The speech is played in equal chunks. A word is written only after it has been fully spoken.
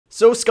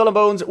So Skull and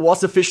Bones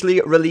was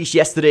officially released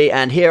yesterday,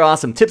 and here are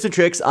some tips and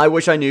tricks I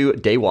wish I knew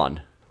day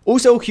one.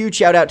 Also, huge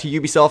shout out to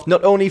Ubisoft,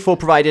 not only for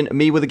providing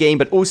me with a game,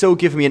 but also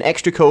giving me an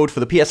extra code for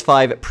the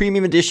PS5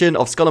 Premium Edition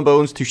of Skull and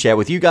Bones to share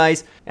with you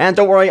guys. And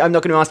don't worry, I'm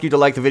not going to ask you to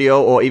like the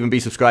video, or even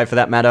be subscribed for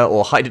that matter,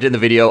 or hide it in the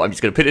video. I'm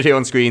just going to put it here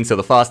on screen so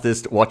the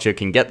fastest watcher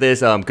can get this.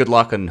 Good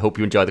luck and hope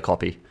you enjoy the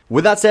copy.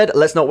 With that said,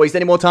 let's not waste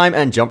any more time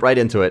and jump right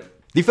into it.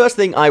 The first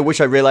thing I wish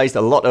I realized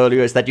a lot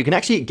earlier is that you can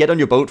actually get on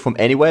your boat from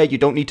anywhere. You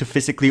don't need to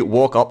physically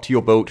walk up to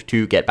your boat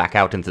to get back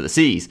out into the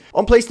seas.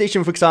 On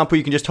PlayStation, for example,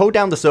 you can just hold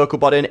down the circle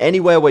button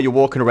anywhere where you're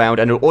walking around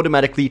and it'll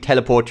automatically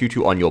teleport you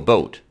to on your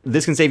boat.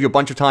 This can save you a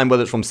bunch of time,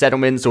 whether it's from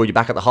settlements or you're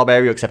back at the hub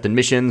area accepting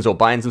missions or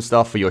buying some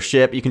stuff for your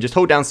ship. You can just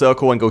hold down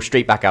circle and go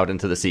straight back out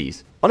into the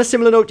seas. On a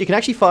similar note, you can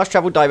actually fast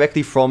travel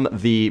directly from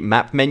the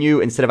map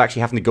menu instead of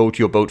actually having to go to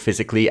your boat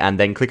physically and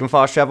then click on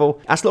fast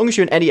travel. As long as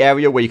you're in any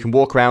area where you can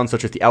walk around,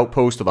 such as the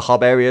outpost or the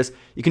hub areas,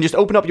 you can just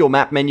open up your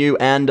map menu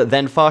and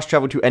then fast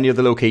travel to any of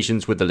the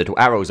locations with the little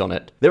arrows on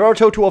it. There are a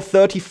total of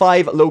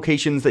 35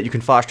 locations that you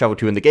can fast travel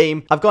to in the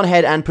game. I've gone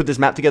ahead and put this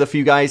map together for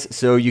you guys,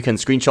 so you can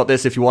screenshot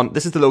this if you want.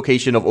 This is the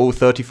location of all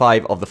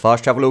 35 of the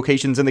fast travel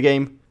locations in the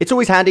game. It's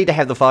always handy to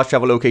have the fast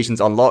travel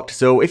locations unlocked,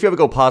 so if you ever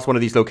go past one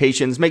of these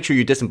locations, make sure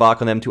you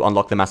disembark on them to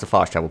unlock them as a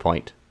fast travel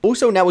point.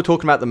 Also, now we're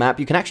talking about the map,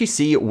 you can actually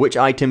see which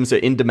items are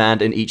in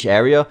demand in each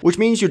area, which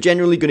means you're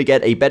generally going to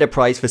get a better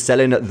price for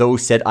selling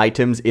those said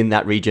items in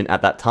that region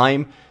at that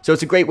time. So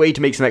it's a great way to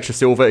make some extra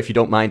silver if you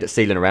don't mind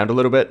sailing around a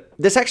little bit.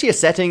 There's actually a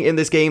setting in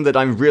this game that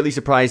I'm really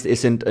surprised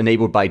isn't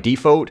enabled by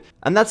default,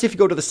 and that's if you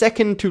go to the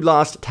second to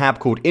last tab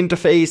called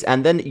Interface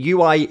and then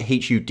UI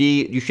HUD,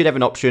 you should have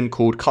an option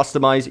called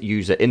Customize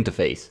User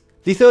Interface.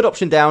 The third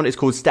option down is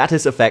called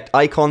Status Effect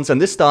Icons, and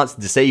this starts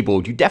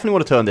disabled. You definitely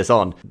want to turn this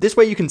on. This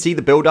way you can see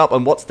the build up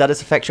and what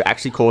status effects you're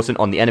actually causing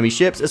on the enemy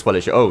ships as well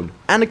as your own.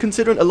 And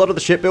considering a lot of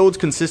the ship builds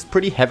consist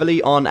pretty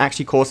heavily on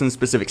actually causing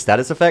specific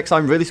status effects,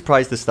 I'm really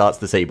surprised this starts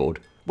disabled.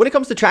 When it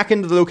comes to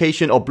tracking the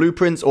location of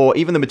blueprints or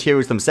even the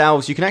materials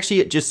themselves, you can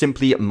actually just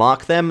simply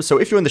mark them. So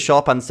if you're in the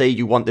shop and say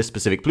you want this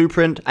specific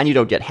blueprint and you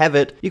don't yet have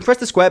it, you can press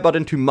the square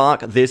button to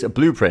mark this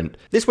blueprint.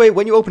 This way,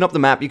 when you open up the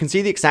map, you can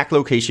see the exact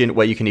location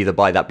where you can either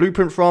buy that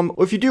blueprint from,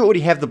 or if you do already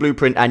have the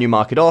blueprint and you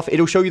mark it off,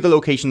 it'll show you the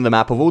location of the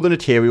map of all the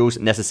materials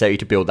necessary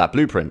to build that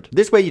blueprint.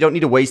 This way, you don't need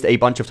to waste a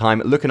bunch of time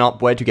looking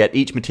up where to get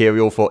each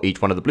material for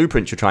each one of the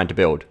blueprints you're trying to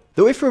build.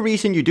 Though if for a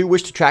reason you do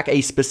wish to track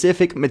a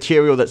specific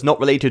material that's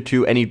not related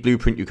to any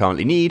blueprint you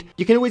currently need,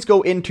 you can always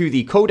go into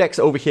the codex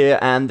over here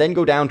and then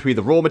go down to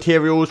either raw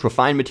materials,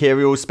 refined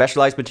materials,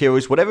 specialized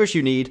materials, whatever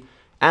you need,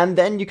 and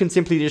then you can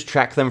simply just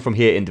track them from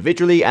here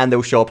individually and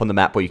they'll show up on the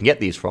map where you can get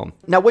these from.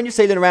 Now when you're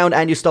sailing around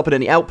and you stop at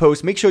any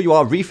outpost, make sure you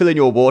are refilling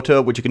your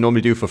water, which you can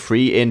normally do for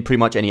free in pretty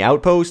much any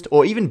outpost,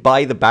 or even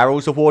buy the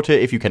barrels of water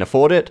if you can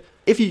afford it.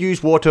 If you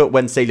use water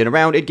when sailing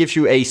around, it gives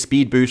you a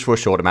speed boost for a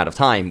short amount of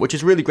time, which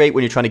is really great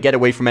when you're trying to get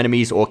away from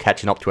enemies or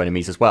catching up to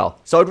enemies as well.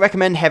 So I'd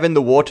recommend having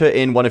the water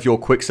in one of your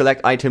quick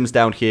select items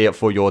down here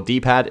for your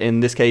D-pad,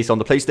 in this case on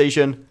the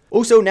PlayStation.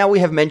 Also, now we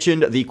have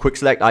mentioned the quick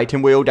select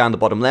item wheel down the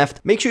bottom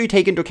left, make sure you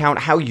take into account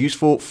how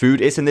useful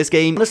food is in this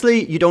game.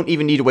 Honestly, you don't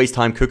even need to waste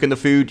time cooking the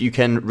food. You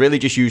can really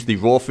just use the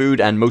raw food,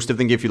 and most of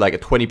them give you like a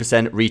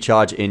 20%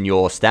 recharge in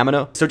your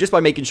stamina. So just by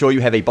making sure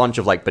you have a bunch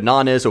of like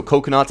bananas or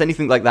coconuts,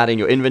 anything like that in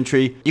your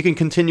inventory, you can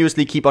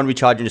continuously keep on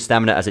recharging your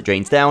stamina as it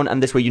drains down,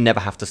 and this way you never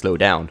have to slow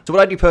down. So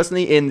what I do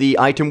personally in the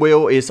item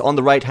wheel is on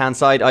the right hand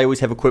side, I always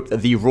have equipped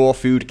the raw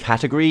food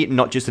category,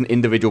 not just an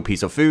individual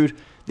piece of food.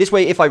 This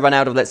way, if I run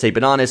out of, let's say,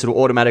 bananas, it'll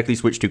automatically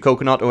switch to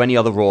coconut or any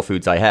other raw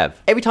foods I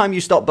have. Every time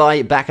you stop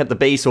by back at the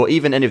base, or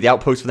even any of the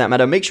outposts for that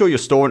matter, make sure you're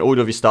storing all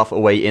of your stuff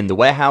away in the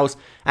warehouse,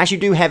 as you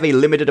do have a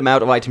limited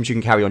amount of items you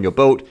can carry on your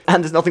boat,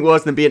 and there's nothing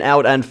worse than being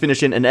out and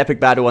finishing an epic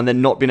battle and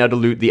then not being able to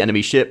loot the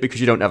enemy ship because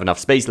you don't have enough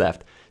space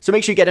left. So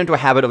make sure you get into a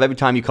habit of every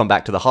time you come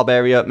back to the hub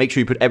area, make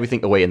sure you put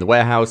everything away in the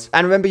warehouse.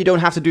 And remember, you don't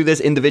have to do this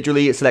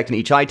individually, selecting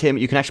each item.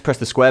 You can actually press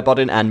the square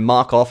button and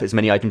mark off as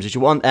many items as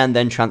you want, and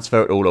then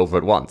transfer it all over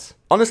at once.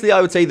 Honestly,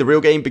 I would say the real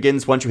game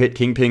begins once you hit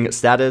Kingpin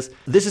status.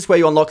 This is where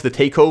you unlock the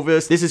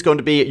takeovers. This is going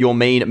to be your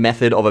main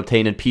method of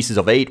obtaining pieces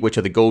of 8, which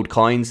are the gold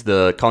coins,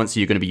 the currency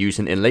you're going to be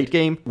using in late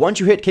game. Once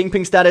you hit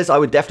Kingpin status, I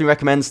would definitely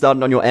recommend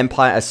starting on your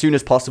empire as soon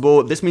as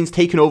possible. This means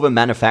taking over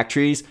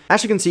manufactories.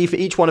 As you can see, for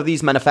each one of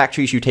these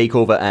manufactories you take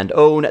over and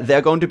own,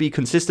 they're going to be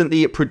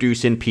consistently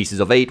producing pieces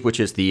of 8, which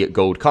is the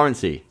gold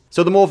currency.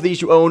 So the more of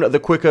these you own, the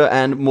quicker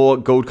and more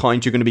gold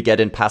coins you're going to be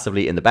getting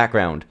passively in the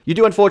background. You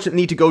do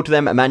unfortunately need to go to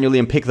them manually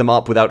and pick them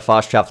up without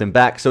fast traveling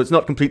back, so it's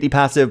not completely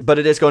passive, but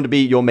it is going to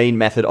be your main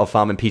method of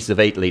farming pieces of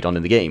 8 late on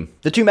in the game.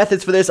 The two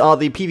methods for this are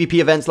the PvP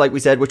events, like we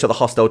said, which are the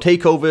hostile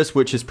takeovers,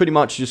 which is pretty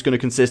much just going to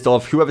consist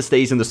of whoever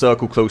stays in the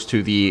circle close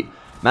to the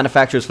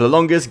manufacturers for the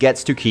longest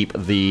gets to keep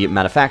the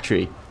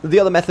manufactory. The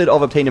other method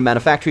of obtaining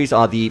manufactories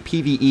are the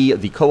PvE,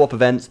 the co-op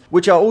events,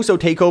 which are also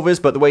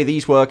takeovers, but the way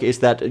these work is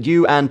that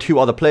you and 2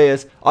 other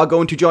players are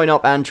going to join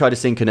up and try to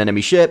sink an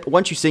enemy ship.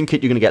 Once you sink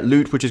it, you're going to get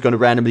loot, which is going to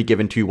randomly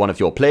given to one of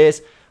your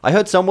players. I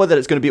heard somewhere that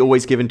it's going to be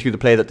always given to the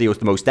player that deals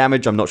the most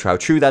damage. I'm not sure how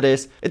true that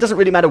is. It doesn't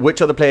really matter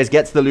which other players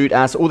gets the loot,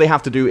 as all they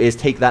have to do is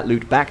take that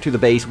loot back to the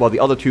base while the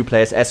other 2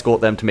 players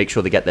escort them to make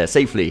sure they get there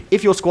safely.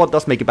 If your squad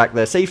does make it back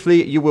there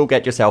safely, you will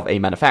get yourself a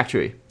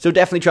manufactory. So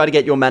definitely try to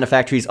get your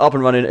manufactories up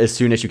and running as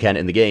soon as you can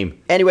in the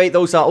game. Anyway,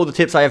 those are all the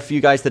tips I have for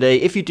you guys today.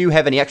 If you do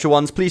have any extra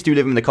ones, please do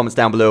leave them in the comments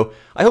down below.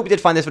 I hope you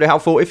did find this video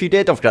helpful. If you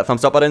did, don't forget that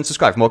thumbs up button,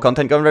 subscribe for more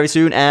content coming very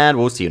soon, and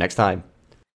we'll see you next time.